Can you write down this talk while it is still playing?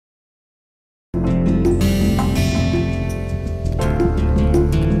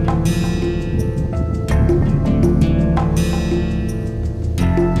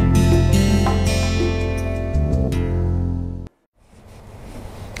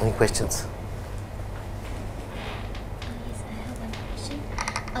Any questions? Yes, I have one question.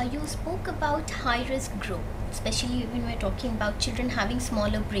 You spoke about high risk group, especially when we're talking about children having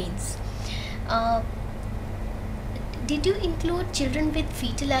smaller brains. Uh, did you include children with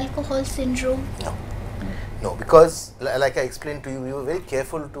fetal alcohol syndrome? No. No, because like I explained to you, we were very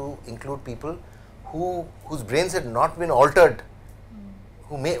careful to include people whose brains had not been altered,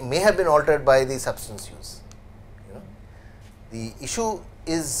 who may have been altered by the substance use. You know, the issue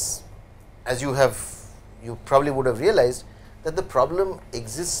is, as you probably would have realized, that the problem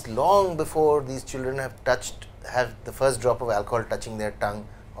exists long before these children have the first drop of alcohol touching their tongue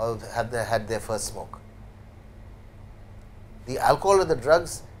or have had their first smoke. The alcohol or the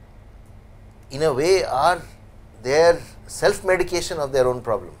drugs, in a way, are their self-medication of their own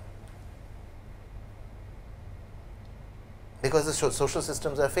problem, because the social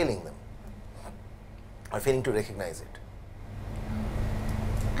systems are failing them, are failing to recognize it.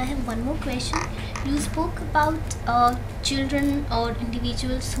 I have one more question. You spoke about children or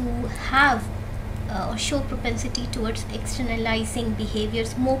individuals who have or show propensity towards externalizing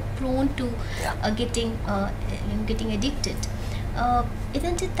behaviors, more prone to getting addicted.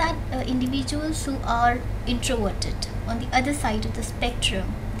 Isn't it that individuals who are introverted on the other side of the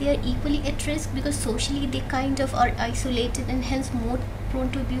spectrum, they are equally at risk because socially they kind of are isolated and hence more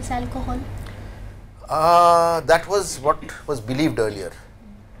prone to abuse alcohol? That was what was believed earlier.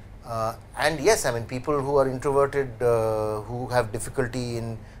 And yes, I mean, people who are introverted, who have difficulty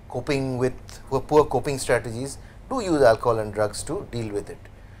in coping with, who have poor coping strategies, do use alcohol and drugs to deal with it.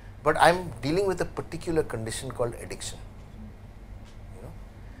 But I am dealing with a particular condition called addiction. You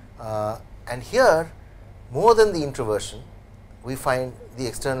know? And here, more than the introversion, we find the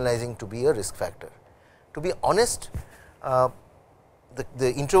externalizing to be a risk factor. To be honest, the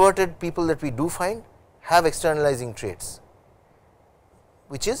introverted people that we do find have externalizing traits,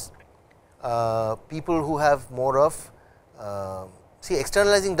 which is people who have more of, see,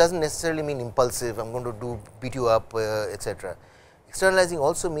 externalizing does not necessarily mean impulsive, I am going to beat you up, etc. Externalizing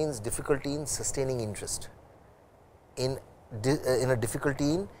also means difficulty in sustaining interest, in a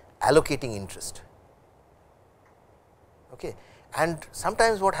difficulty in allocating interest. Okay. And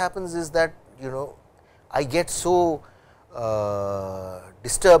sometimes what happens is that, I get so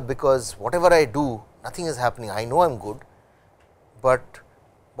disturbed because whatever I do, nothing is happening. I know I am good, but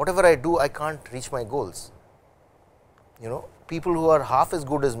whatever I do, I can't reach my goals. People who are half as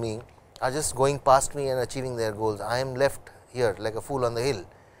good as me are just going past me and achieving their goals. I am left here like a fool on the hill.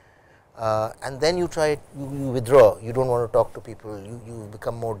 And then you withdraw, you do not want to talk to people, you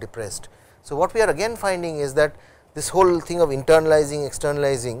become more depressed. So, what we are again finding is that this whole thing of internalizing,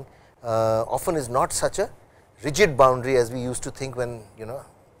 externalizing often is not such a rigid boundary as we used to think when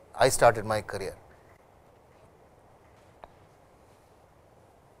I started my career.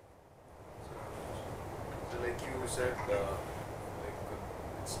 So like you said,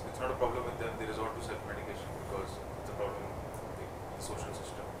 it's not a problem with them, they resort to self-medication because it's a problem with the social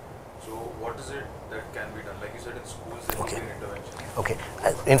system. So what is it that can be done? Like you said, in schools there Okay. can be intervention. Okay.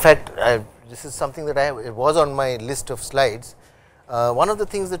 In fact, this is something that it was on my list of slides. One of the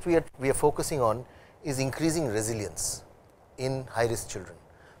things that we are focusing on is increasing resilience in high risk children.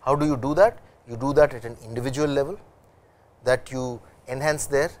 How do you do that? You do that at an individual level, that you enhance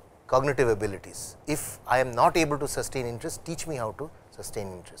their cognitive abilities. If I am not able to sustain interest, teach me how to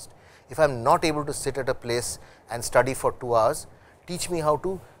sustain interest. If I am not able to sit at a place and study for 2 hours, teach me how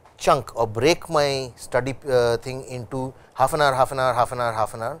to chunk or break my study thing into half an hour, half an hour, half an hour,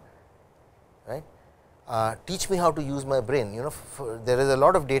 half an hour, right. Teach me how to use my brain. There is a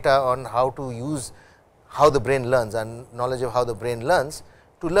lot of data on how to use, how the brain learns, and knowledge of how the brain learns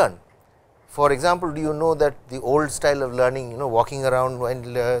to learn. For example, do you know that the old style of learning, walking around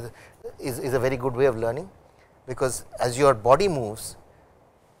is a very good way of learning, because as your body moves,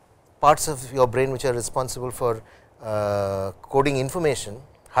 parts of your brain which are responsible for coding information,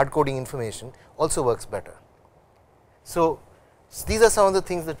 hard coding information, also works better. So, these are some of the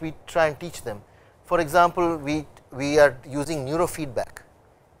things that we try and teach them. For example, we are using neurofeedback,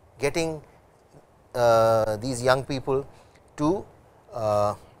 getting these young people to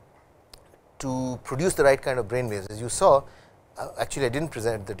produce the right kind of brain waves. As you saw, actually I did not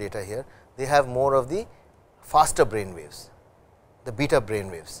present the data here, they have more of the faster brain waves, the beta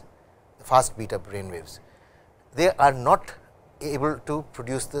brain waves, the fast beta brain waves. They are not able to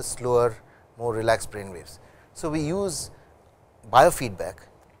produce the slower, more relaxed brain waves. So, we use biofeedback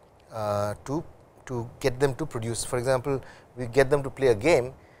to get them to produce. For example, we get them to play a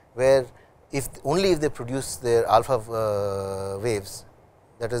game where only if they produce their alpha waves,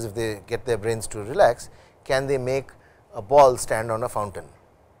 that is, if they get their brains to relax, can they make a ball stand on a fountain.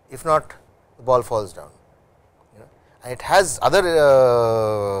 if not the ball falls down. And it has other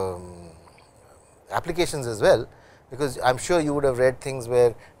applications as well, because I am sure you would have read things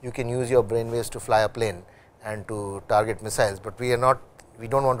where you can use your brain waves to fly a plane and to target missiles, but we do not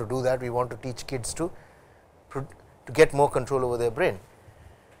want to do that. We want to teach kids to get more control over their brain.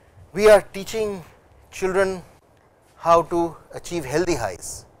 We are teaching children how to achieve healthy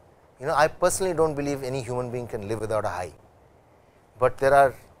highs. I personally do not believe any human being can live without a high, but there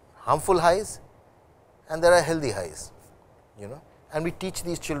are harmful highs and there are healthy highs, and we teach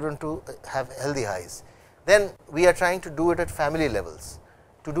these children to have healthy highs. Then we are trying to do it at family levels,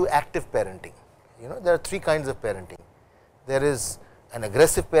 to do active parenting. There are three kinds of parenting. There is an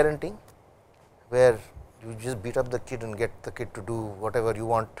aggressive parenting, where you just beat up the kid and get the kid to do whatever you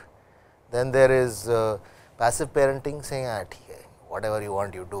want. Then there is passive parenting, saying whatever you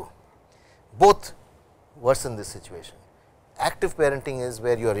want you do. Both worsen this situation. Active parenting is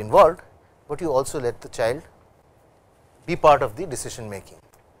where you are involved, but you also let the child be part of the decision making.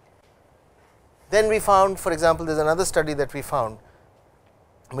 Then we found, for example, there is another study that we found,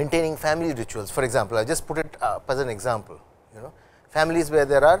 maintaining family rituals. For example, I just put it up as an example, families where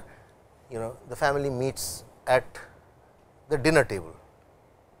there are, the family meets at the dinner table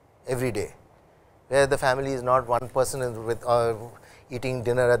every day, where the family is not one person is with eating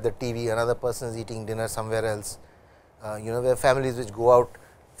dinner at the TV, another person is eating dinner somewhere else. Where families which go out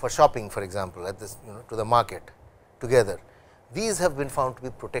for shopping, for example, at this, to the market together. These have been found to be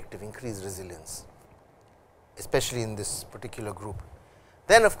protective, increase resilience, especially in this particular group.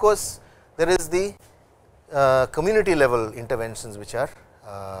 Then of course, there is the community level interventions which are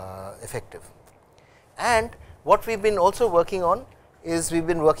effective. And what we have been also working on is we have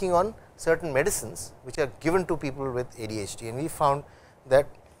been working on certain medicines which are given to people with ADHD, and we found that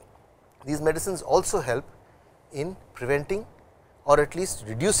these medicines also help in preventing or at least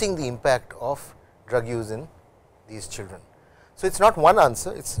reducing the impact of drug use in these children. So, it is not one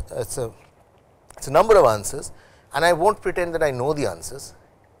answer, it is a number of answers, and I will not pretend that I know the answers,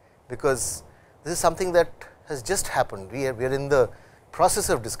 because this is something that has just happened. We are in the process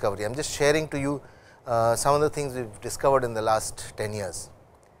of discovery. I am just sharing to you some of the things we have discovered in the last 10 years.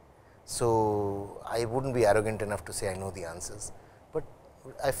 So, I would not be arrogant enough to say I know the answers, but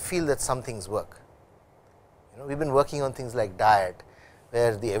I feel that some things work. We have been working on things like diet,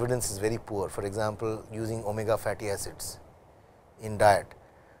 where the evidence is very poor. For example, using omega fatty acids in diet.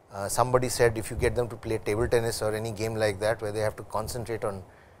 Somebody said if you get them to play table tennis or any game like that, where they have to concentrate on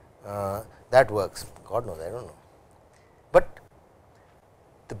that works. God knows, I do not know. But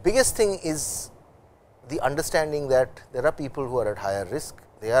the biggest thing is the understanding that there are people who are at higher risk.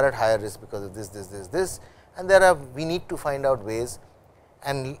 They are at higher risk because of this, and we need to find out ways.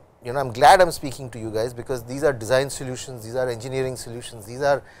 And I am glad I am speaking to you guys, because these are design solutions, these are engineering solutions, these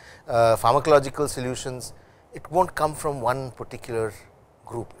are pharmacological solutions. It will not come from one particular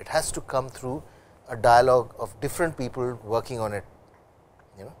group. It has to come through a dialogue of different people working on it,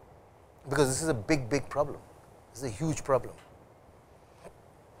 because this is a big problem. This is a huge problem.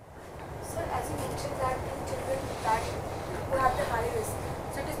 Sir, as you mentioned that in children who have the high risk,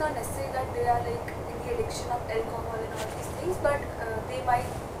 so it is not necessary that they are like in the addiction of alcohol and all these things, but they might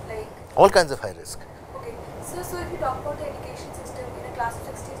like all kinds of high risk. Okay, so if you talk about the education system, in a class of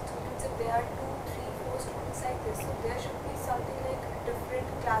 16 students, if there are 2, 3, 4 students like this, so there should be something like different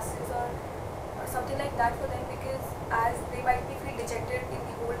classes or something like that for them, because as they might be feel dejected in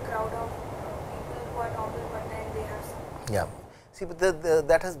the whole crowd of people who are normal, but then they have some. Yeah, see, but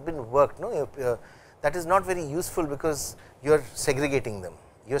that has been worked. No, that is not very useful, because you are segregating them.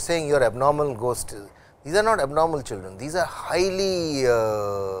 You are saying you are abnormal, ghost. These are not abnormal children, these are highly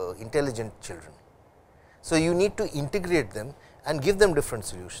intelligent children. So, you need to integrate them and give them different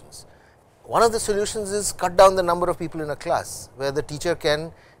solutions. One of the solutions is cut down the number of people in a class, where the teacher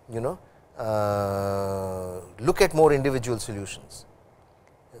can look at more individual solutions.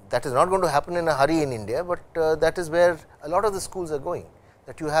 That is not going to happen in a hurry in India, but that is where a lot of the schools are going,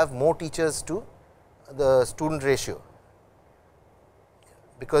 that you have more teachers to the student ratio,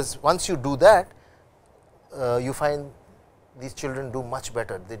 because once you do that, you find these children do much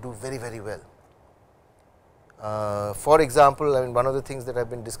better, they do very well. For example, I mean, one of the things that I have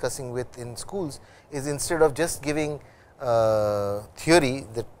been discussing with in schools is, instead of just giving theory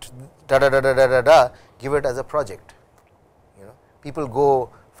that give it as a project. People go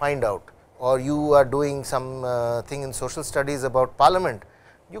find out, or you are doing some thing in social studies about parliament,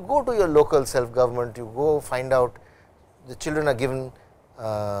 you go to your local self government, you go find out. The children are given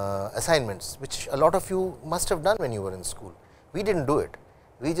assignments, which a lot of you must have done when you were in school. We did not do it,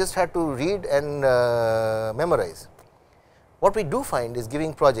 we just had to read and memorize. what we do find is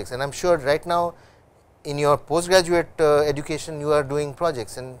giving projects, and I am sure right now in your postgraduate education you are doing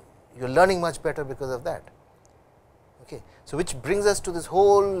projects and you are learning much better because of that. Okay. So, which brings us to this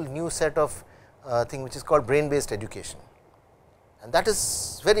whole new set of thing which is called brain based education, and that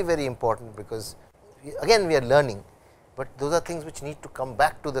is very, very important, because again we are learning, but those are things which need to come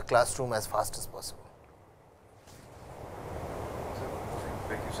back to the classroom as fast as possible. So,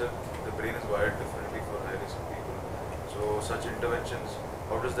 like you said, the brain is wired differently for high risk people. So, such interventions,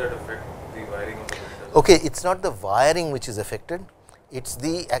 how does that affect the wiring of the brain? Okay, it is not the wiring which is affected, it is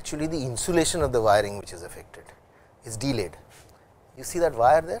the actually the insulation of the wiring which is affected, it is delayed. You see that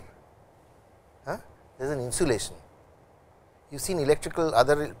wire there? Huh? There is an insulation. You have seen electrical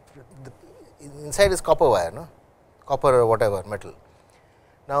other, inside is copper wire, no? Copper or whatever metal.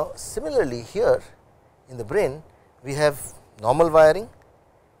 Now, similarly here in the brain we have normal wiring,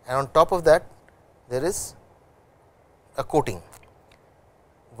 and on top of that there is a coating.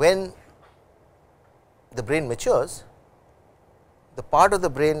 When the brain matures, the part of the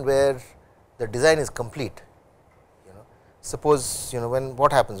brain where the design is complete, suppose when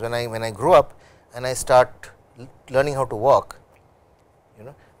what happens when I grow up and I start learning how to walk,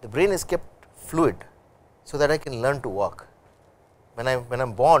 the brain is kept fluid so that I can learn to walk. When I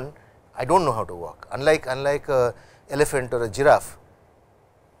am born, I do not know how to walk, unlike a elephant or a giraffe.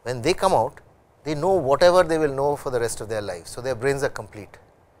 When they come out, they know whatever they will know for the rest of their lives. So, their brains are complete.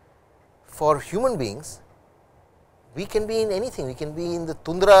 For human beings, we can be in anything, we can be in the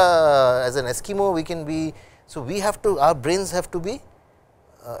tundra as an Eskimo, we can be. So, we have to, our brains have to be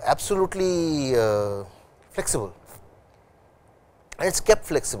absolutely flexible, and it is kept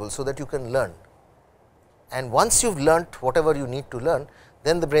flexible so that you can learn. And once you have learnt whatever you need to learn,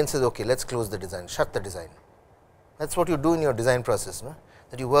 then the brain says, okay, let us close the design, shut the design. That is what you do in your design process, no?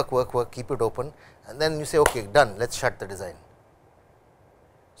 That you work, keep it open, and then you say, okay, done, let us shut the design.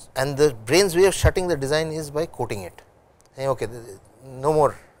 And the brain's way of shutting the design is by coating it, saying, okay, no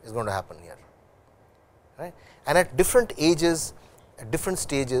more is going to happen here. Right? And at different ages, at different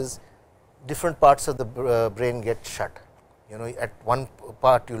stages, different parts of the brain get shut. At one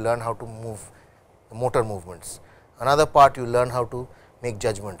part you learn how to move the motor movements, another part you learn how to make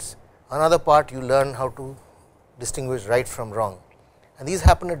judgments, another part you learn how to distinguish right from wrong, and these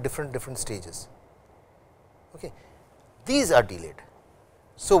happen at different stages. Okay. These are delayed.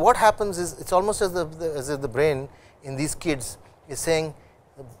 So, what happens is it is almost as if the brain in these kids is saying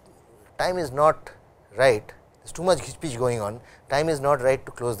time is not right, there is too much speech going on, time is not right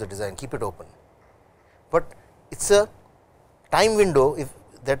to close the design, keep it open. But it is a time window, if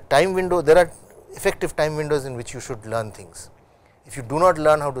that time window, there are effective time windows in which you should learn things. If you do not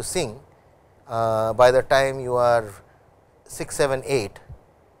learn how to sing by the time you are 6, 7, 8,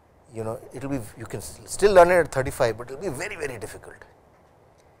 it will be, you can still learn it at 35, but it will be very, very difficult.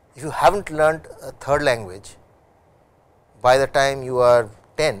 If you have not learned a third language by the time you are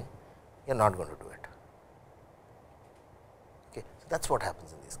 10, you are not going to do it. Okay. So, that is what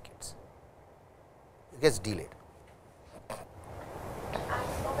happens in these kids, it gets delayed. At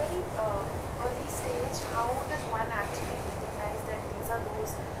a very early stage, how does one actually recognize that these are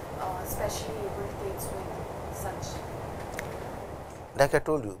those specially able kids with such? Like I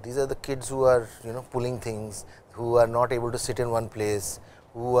told you, these are the kids who are pulling things, who are not able to sit in one place,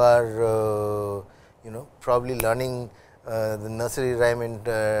 who are probably learning the nursery rhyme in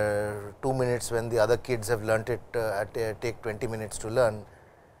 2 minutes when the other kids have learnt it take 20 minutes to learn.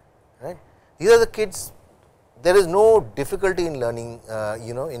 Right? These are the kids, there is no difficulty in learning,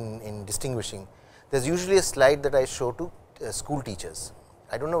 in distinguishing. There is usually a slide that I show to school teachers.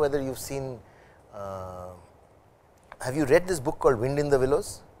 I do not know whether you have seen, have you read this book called Wind in the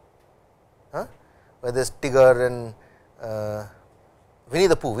Willows? Huh? Where there is Tigger and Winnie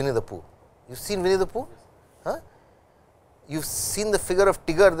the Pooh. You have seen Winnie the Pooh? Huh? You have seen the figure of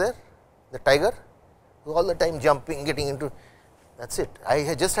Tigger there, the tiger, who all the time jumping, getting into, that is it.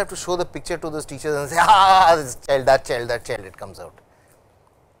 I just have to show the picture to those teachers and say, this child, that child, it comes out.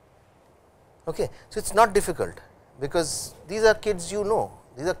 Okay. So, it is not difficult, because these are kids,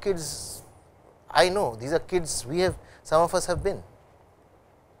 these are kids I know, these are kids we have, some of us have been,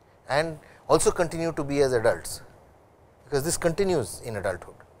 and also continue to be as adults, because this continues in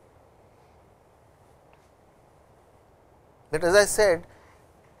adulthood. But as I said,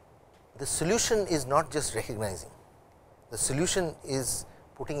 the solution is not just recognizing, the solution is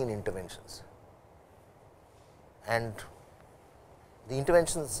putting in interventions, and the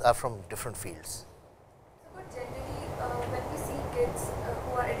interventions are from different fields. But generally, when we see kids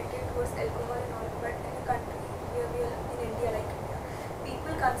who are addicted towards alcohol and all, but in a country where we are in India, like India,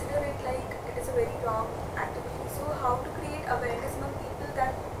 people consider it like it is a very wrong activity. So, how to create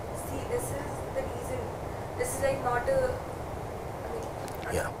not a,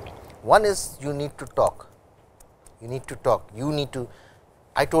 Yeah. One is you need to talk, you need to talk, you need to,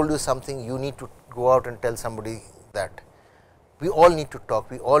 I told you something, you need to go out and tell somebody that. We all need to talk,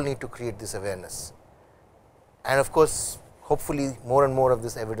 we all need to create this awareness, and of course, hopefully more and more of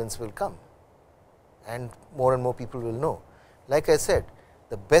this evidence will come and more people will know. Like I said,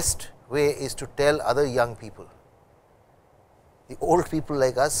 the best way is to tell other young people. The old people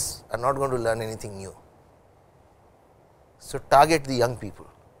like us are not going to learn anything new. So, target the young people.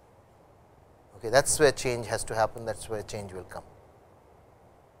 Okay, that is where change has to happen, that is where change will come.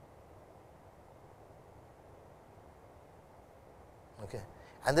 Okay.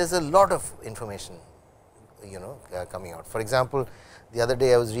 And there is a lot of information coming out. For example, the other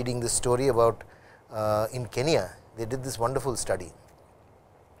day I was reading this story about in Kenya, they did this wonderful study.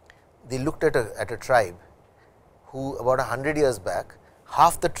 They looked at a tribe who about 100 years back,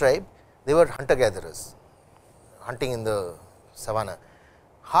 half the tribe, they were hunter gatherers, hunting in the savannah.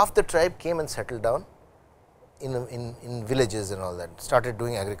 Half the tribe came and settled down in villages and all that, started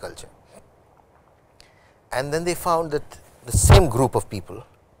doing agriculture. And then they found that the same group of people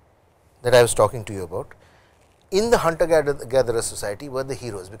that I was talking to you about, in the hunter gatherer society were the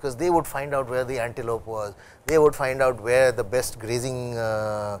heroes, because they would find out where the antelope was, they would find out where the best grazing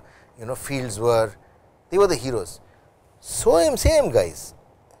fields were, they were the heroes. So same guys,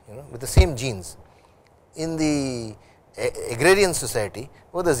 with the same genes. In the agrarian society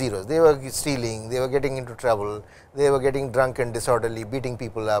were the zeros, they were stealing, they were getting into trouble, they were getting drunk and disorderly, beating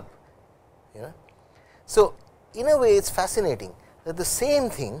people up. So, in a way it is fascinating that the same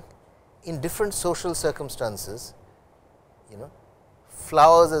thing in different social circumstances,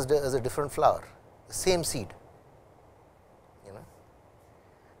 flowers as a different flower, the same seed.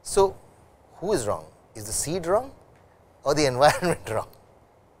 So, who is wrong? Is the seed wrong or the environment wrong?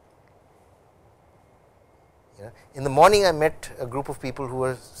 In the morning I met a group of people who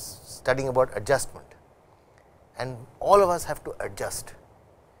were studying about adjustment, and all of us have to adjust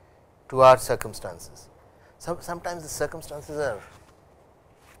to our circumstances. Sometimes the circumstances are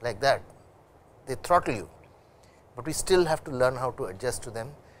like that, they throttle you, but we still have to learn how to adjust to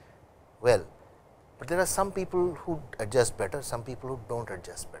them well. But there are some people who adjust better, some people who do not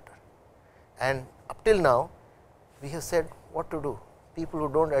adjust better, and up till now we have said what to do. People who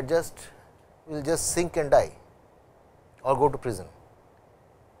do not adjust will just sink and die or go to prison.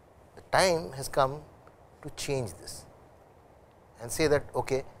 The time has come to change this and say that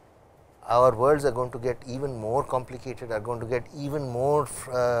okay, our worlds are going to get even more complicated, are going to get even more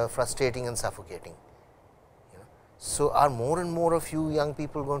frustrating and suffocating. So, are more and more of you young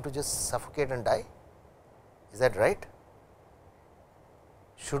people going to just suffocate and die? Is that right?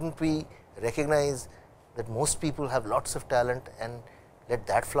 Should not we recognize that most people have lots of talent and let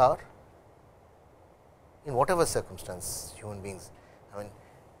that flower? In whatever circumstance, human beings, I mean,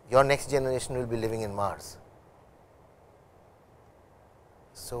 your next generation will be living in Mars.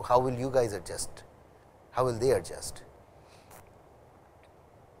 So, how will you guys adjust? How will they adjust?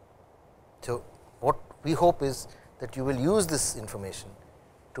 So, what we hope is that you will use this information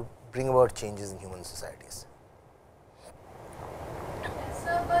to bring about changes in human societies. Yes,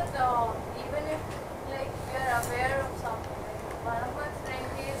 sir, but even if like we are aware of something, like one of my friends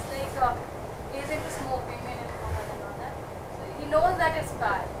is like he's into smoking and all that. So he knows that it's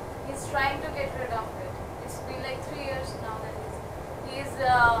bad. He's trying to get rid of it. It's been like 3 years now that he's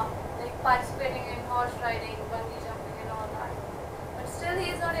like participating in horse riding, bungee jumping and all that. But still he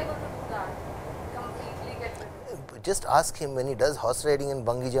is not able to do that. Completely get rid of it. Just ask him, when he does horse riding and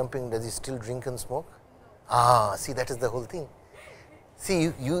bungee jumping, does he still drink and smoke? See, that is the whole thing.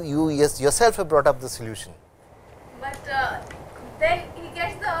 See, you yourself have brought up the solution. But then he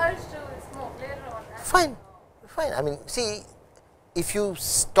gets the urge to smoke later on. Fine, fine. I mean, see, if you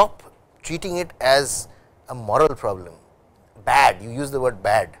stop treating it as a moral problem, bad, you use the word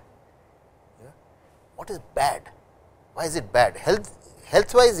bad. What is bad? Why is it bad?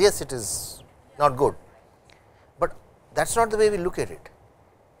 Health wise, yes, it is not good, but that is not the way we look at it.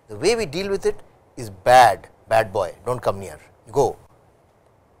 The way we deal with it is bad, bad boy, do not come near, go.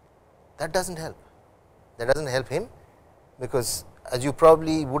 That does not help. That does not help him, because as you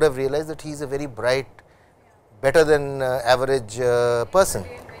probably would have realized that he is a very bright, better than average person.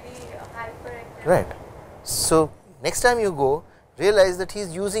 Right. So, next time you go, realize that he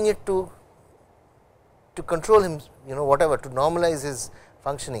is using it to control him, whatever, to normalize his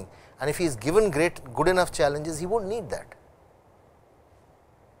functioning, and if he is given good enough challenges, he won't need that.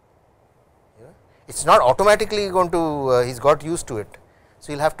 It is not automatically going to, he has got used to it.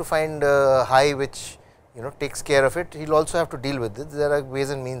 So, he will have to find a high which takes care of it, he will also have to deal with it, there are ways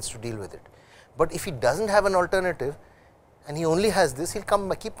and means to deal with it. But if he does not have an alternative and he only has this, he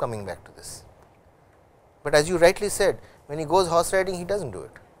will keep coming back to this. But as you rightly said, when he goes horse riding, he does not do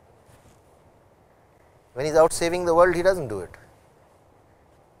it. When he is out saving the world, he does not do it,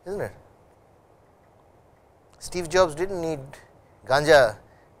 is not it? Steve Jobs did not need ganja,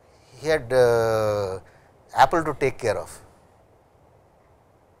 he had Apple to take care of.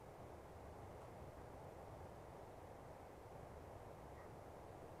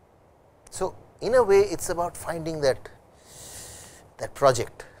 So, in a way it is about finding that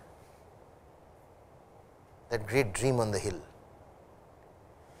project, that great dream on the hill,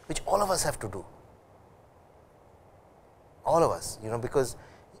 which all of us have to do, all of us, because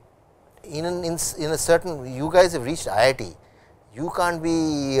in a certain, you guys have reached IIT, you can't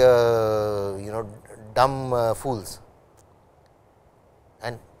be dumb fools,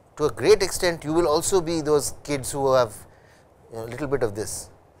 and to a great extent you will also be those kids who have a little bit of this,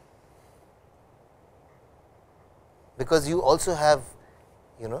 because you also have,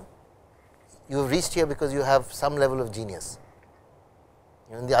 you have reached here because you have some level of genius.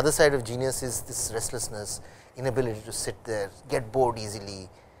 And the other side of genius is this restlessness, inability to sit there, get bored easily,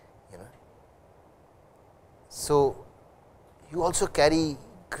 So, you also carry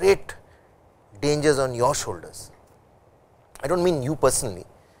great dangers on your shoulders. I do not mean you personally,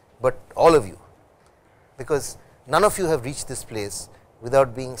 but all of you, because none of you have reached this place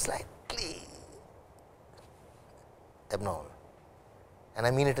without being slightly abnormal, and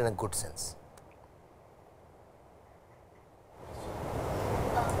I mean it in a good sense.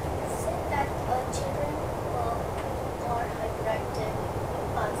 Said that children who are hyperactive,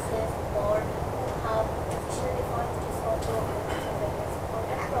 impulsive, or who have official defined disorder or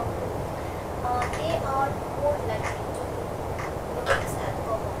that problem, they are more likely to use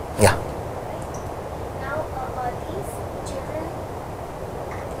alcohol. Yeah. Right? Now, are these children, do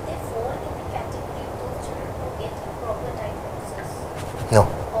they fall in the category of those children who get a proper diagnosis? No.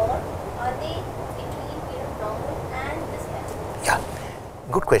 Or are they between normal and this category? Yeah.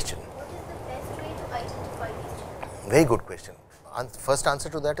 Good question. What is the best way to identify these children? Very good question. First answer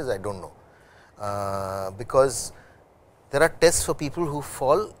to that is I do not know, because there are tests for people who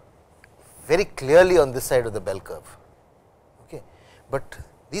fall very clearly on this side of the bell curve. Okay. But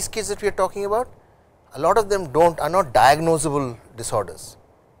these kids that we are talking about, a lot of them are not diagnosable disorders.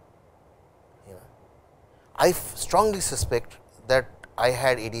 I strongly suspect that I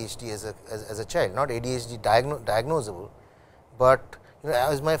had ADHD as a child, not ADHD diagnosable, but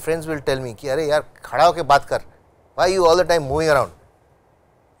as my friends will tell me, ki, "Arey yaar, khada hoke baat kar. Why are you all the time moving around?"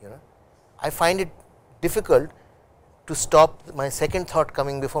 I find it difficult to stop my second thought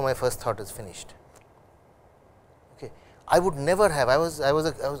coming before my first thought is finished. Okay. I would never have, I was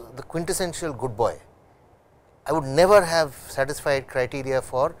the quintessential good boy. I would never have satisfied criteria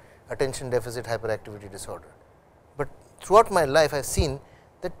for attention deficit hyperactivity disorder. But throughout my life I have seen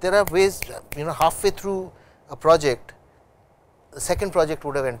that there are ways, halfway through a project, the second project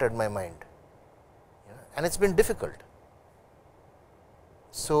would have entered my mind, and it has been difficult.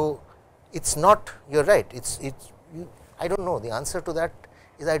 So, it is not, you are right, I do not know, the answer to that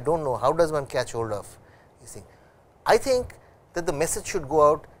is I do not know, how does one catch hold of these things. I think that the message should go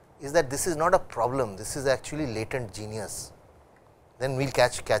out is that this is not a problem, this is actually latent genius, then we will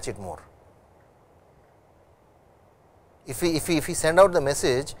catch it more. If we send out the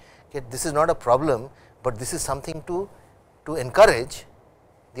message that this is not a problem, but this is something to encourage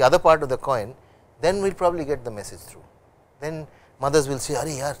the other part of the coin, then we will probably get the message through. Then mothers will say,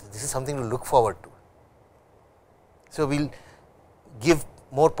 "Arey yaar, this is something to look forward to." So, we will give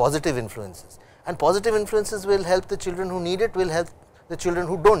more positive influences, and positive influences will help the children who need it, will help the children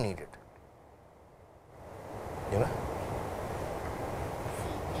who do not need it. If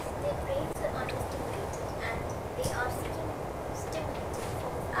their brains are understimulated and they are seeking stimulated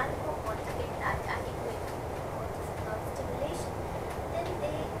from alcohol to get that adequate stimulation, then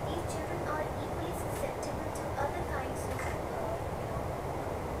these children are equally susceptible to other kinds of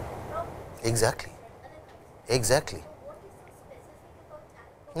problems. Exactly. Exactly. So what is so specific about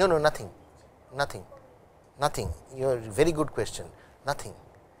alcohol? No, nothing. You are very good question. Nothing.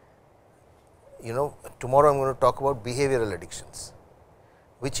 Tomorrow I am going to talk about behavioral addictions,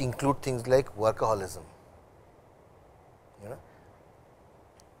 which include things like workaholism.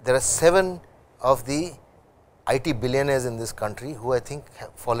 There are 7 of the IT billionaires in this country who I think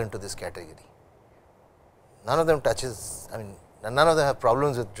fall into this category. None of them touches, none of them have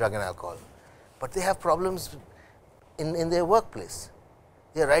problems with drug and alcohol, but they have problems in their workplace.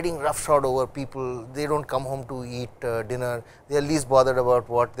 They are riding roughshod over people, they do not come home to eat dinner, they are least bothered about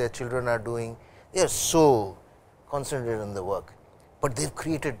what their children are doing, they are so concentrated on the work, but they have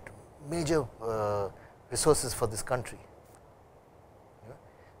created major resources for this country.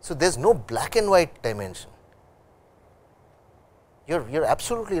 So, there is no black and white dimension. You are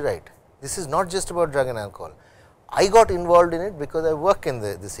absolutely right. This is not just about drug and alcohol. I got involved in it because I work in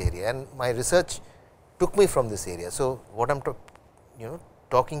this area, and my research took me from this area. So, what I am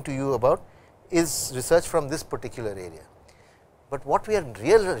talking to you about is research from this particular area. But what we are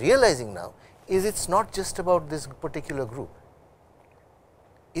realizing now is it is not just about this particular group.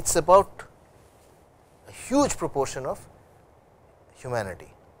 It is about a huge proportion of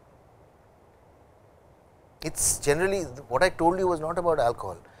humanity. It is generally, what I told you was not about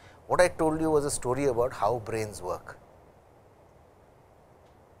alcohol. What I told you was a story about how brains work,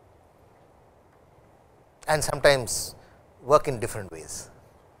 and sometimes work in different ways.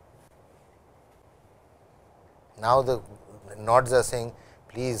 Now, the nods are saying,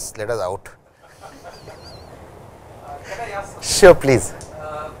 please let us out. Can I ask something? Sure, please.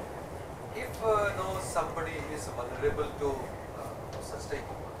 If somebody is vulnerable to such type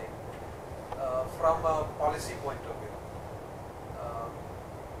of thing, from a policy point of view,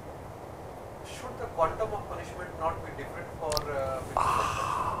 should the quantum of punishment not be different for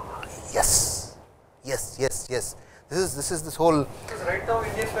Yes, yes, yes, yes. This is this whole. Because right now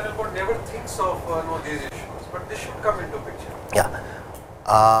Indian Penal Code never thinks of these issues, but they should come into picture.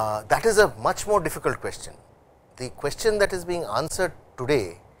 Yeah, that is a much more difficult question. The question that is being answered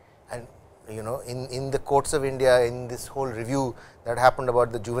today, and in the courts of India, in this whole review that happened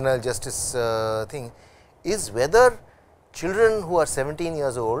about the juvenile justice thing, is whether children who are 17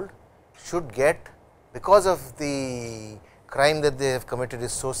 years old should get, because of the crime that they have committed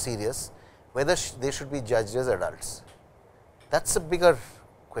is so serious, whether they should be judged as adults. That is a bigger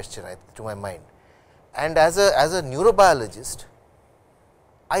question to my mind. And as a neurobiologist,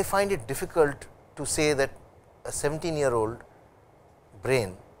 I find it difficult to say that a 17-year-old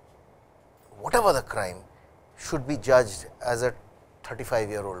brain, whatever the crime, should be judged as a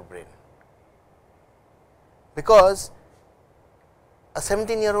 35-year-old brain, because a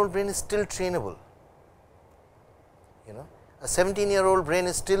 17-year-old brain is still trainable. A 17-year-old brain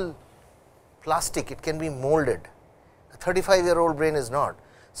is still plastic, it can be molded. A 35-year-old brain is not.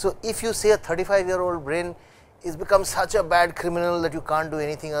 So, if you say a 35-year-old brain is become such a bad criminal that you can't do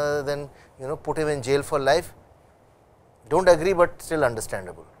anything other than put him in jail for life, do not agree, but still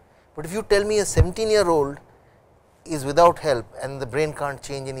understandable. But if you tell me a 17-year-old is without help and the brain can't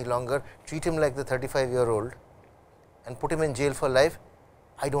change any longer, treat him like the 35-year-old and put him in jail for life,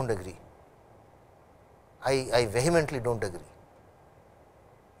 I do not agree. I vehemently do not agree.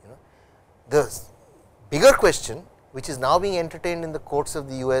 The bigger question, which is now being entertained in the courts of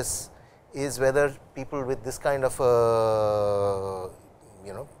the US, is whether people with this kind of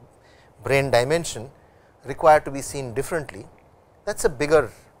brain dimension require to be seen differently. That is a bigger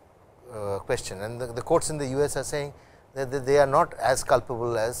question, and the courts in the US are saying that they are not as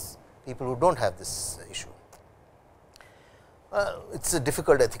culpable as people who do not have this issue. It is a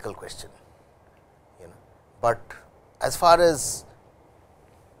difficult ethical question, but as far as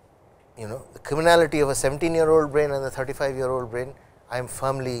the criminality of a 17-year-old brain and the 35-year-old brain, I am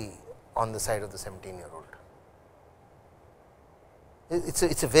firmly on the side of the 17-year-old. It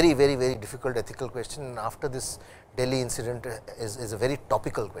is a very, very, very difficult ethical question, and after this Delhi incident is a very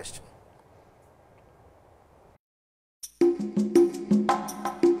topical question.